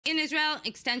In Israel,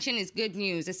 extension is good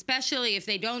news, especially if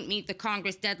they don't meet the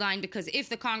Congress deadline, because if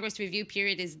the Congress review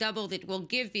period is doubled, it will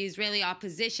give the Israeli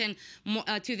opposition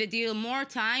to the deal more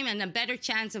time and a better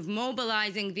chance of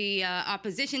mobilizing the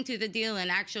opposition to the deal and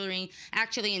actually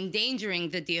endangering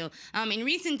the deal. In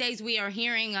recent days, we are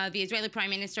hearing the Israeli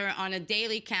Prime Minister on a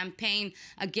daily campaign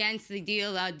against the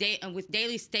deal, with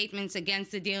daily statements against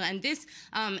the deal, and this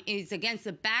is against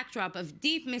the backdrop of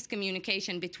deep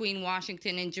miscommunication between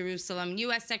Washington and Jerusalem.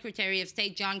 U.S. Secretary of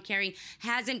State John Kerry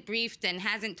hasn't briefed and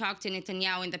hasn't talked to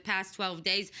Netanyahu in the past 12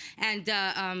 days, and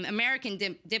American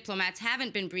diplomats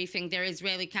haven't been briefing their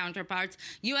Israeli counterparts.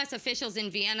 U.S. officials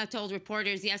in Vienna told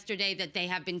reporters yesterday that they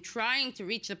have been trying to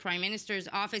reach the Prime Minister's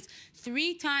office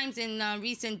 3 times in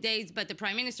recent days, but the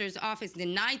Prime Minister's office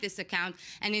denied this account,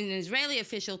 and an Israeli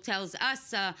official tells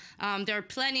us there are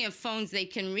plenty of phones they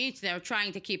can reach. They're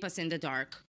trying to keep us in the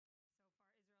dark.